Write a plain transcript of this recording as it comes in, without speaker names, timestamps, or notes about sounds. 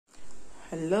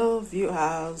Hello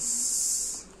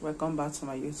viewers, welcome back to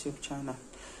my YouTube channel.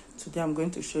 Today I'm going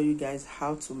to show you guys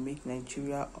how to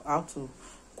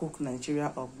cook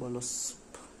Nigeria ogbono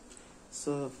soup.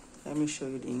 So let me show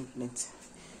you the ingredients.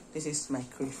 This is my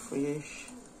crayfish,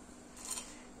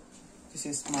 this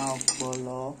is my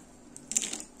ogbono,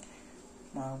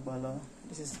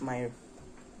 this is my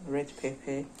red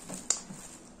pepper,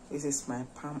 this is my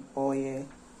palm oil,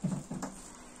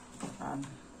 and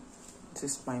this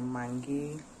is my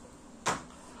mangi,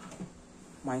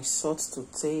 my salt to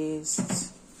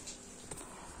taste,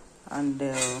 and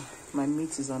my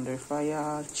meat is on the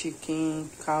fire: chicken,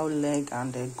 cow leg,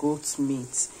 and goat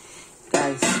meat.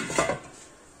 Guys,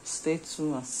 stay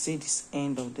tuned and see this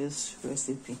end of this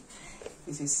recipe.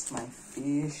 This is my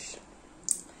fish,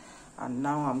 and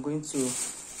now I'm going to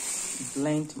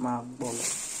blend my ogbono.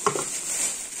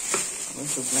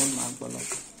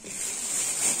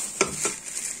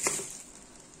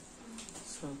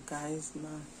 So guys,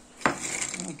 now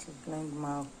I'm going to blend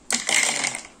my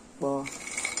ogbono.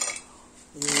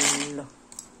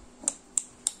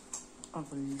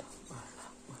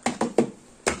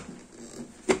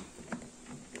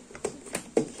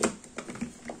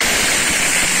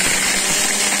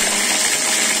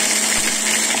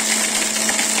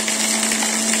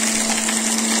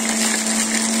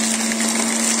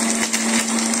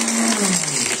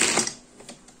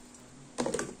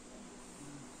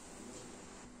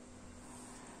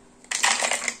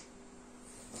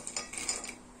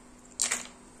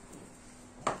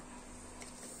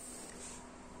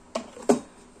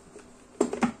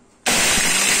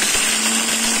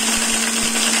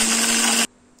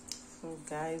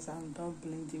 Guys, I'm done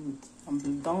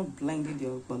blending the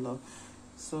ogbono.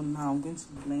 So now I'm going to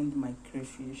blend my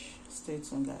crayfish. Stay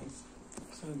tuned, guys.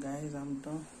 So guys, I'm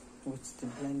done with the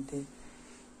blended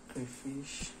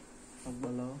crayfish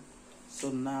ogbono. So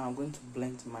now I'm going to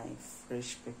blend my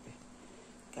fresh pepper.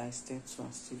 Guys, stay tuned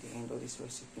and see the end of this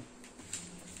recipe.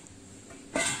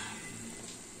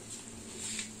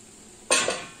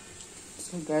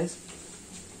 So guys,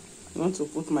 I'm going to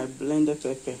put my blended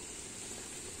pepper.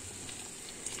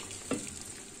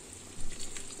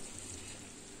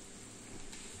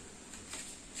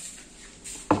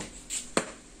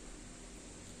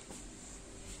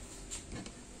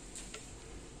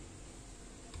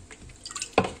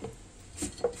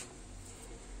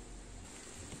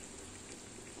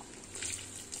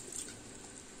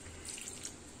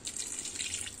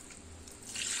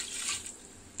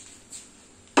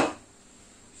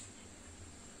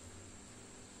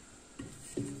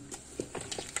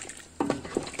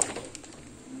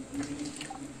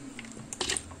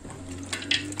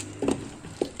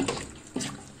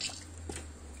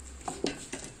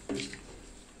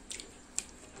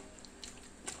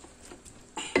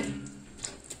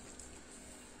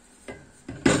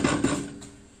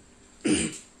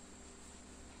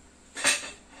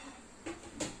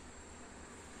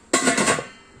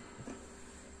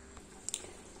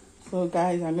 So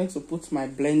guys, I'm going to put my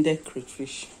blended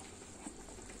crayfish.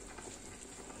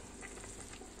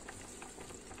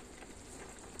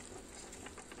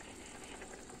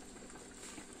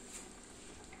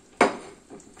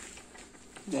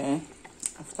 Then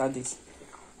after this,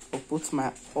 I'll put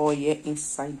my oil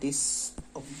inside this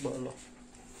ogbono.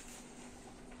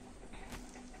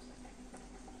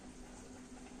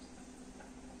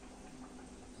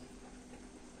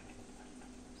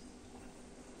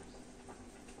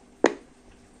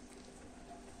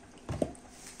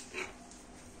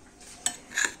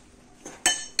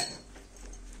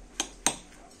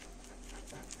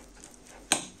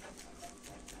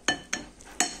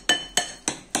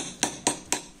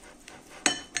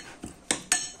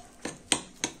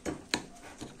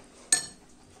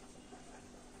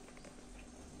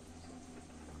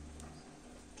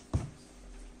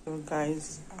 So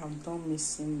guys, I'm done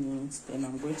mixing it. Then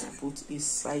I'm going to put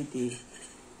inside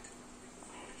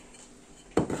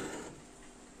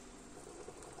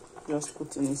just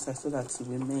put it inside so that it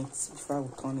will melt before I will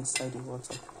turn inside the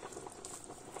water.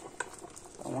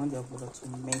 I want the water to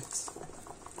melt.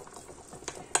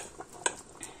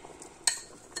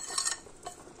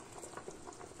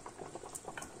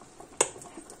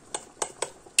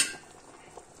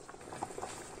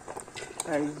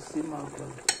 Guys, see my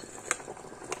ogbono.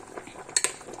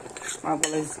 My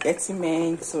ogbono is getting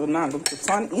made, so now I'm going to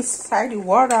turn inside the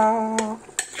water.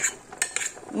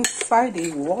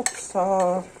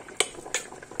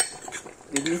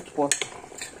 The milk water.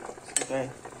 So guys,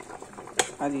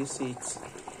 how do you see it?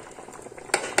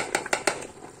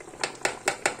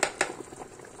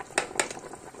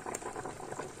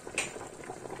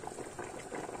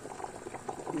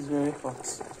 It's very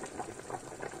hot.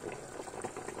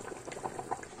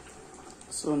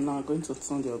 So now I'm going to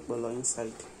turn the ogbono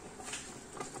inside.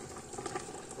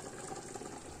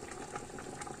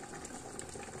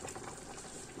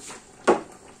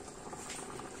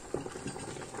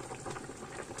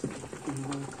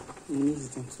 Mix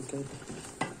them together.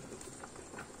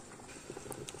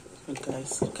 So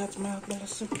guys, look at my ogbono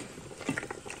soup.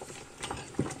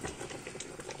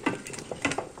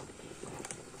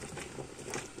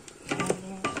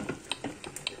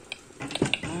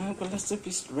 Ogbono soup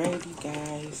is ready,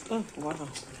 guys. Oh wow!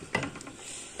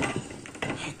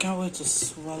 I can't wait to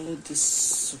swallow this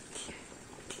soup.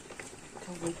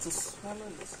 Can't wait to swallow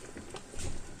it.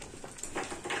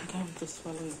 Can't wait to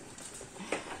swallow it.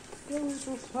 Can't wait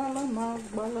to swallow my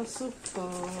ogbono soup.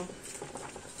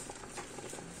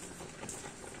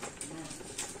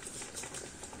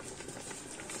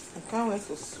 I can't wait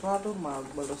to swallow my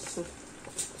ogbono soup.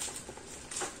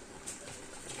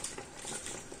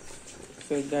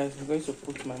 So guys, I'm going to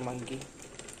put my maggi.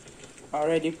 I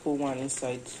already put one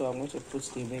inside, so I'm going to put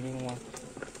the remaining one.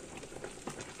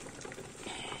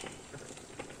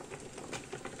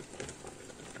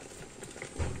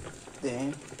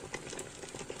 Then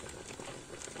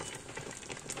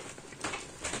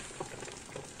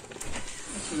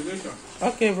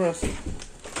okay, bros.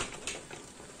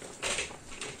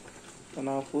 And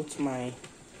I'll put my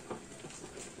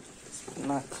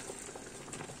snack.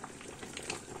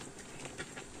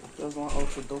 Just want all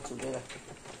to do together.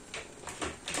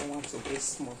 I don't want to waste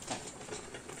small time.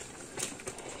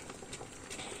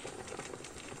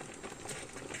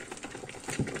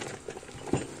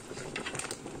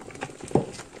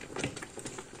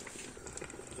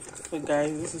 So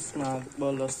guys, this is my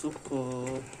ogbono soup.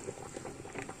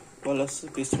 Ogbono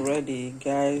soup is ready,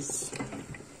 guys.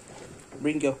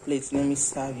 Bring your plates. Let me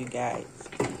serve you guys.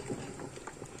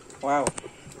 Wow.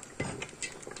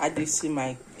 How do you see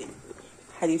my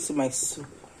soup?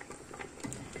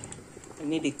 I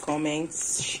need the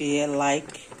comments, share,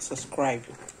 like, subscribe.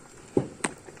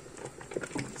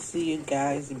 See you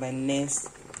guys in my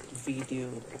next video.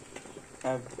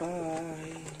 Bye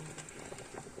bye.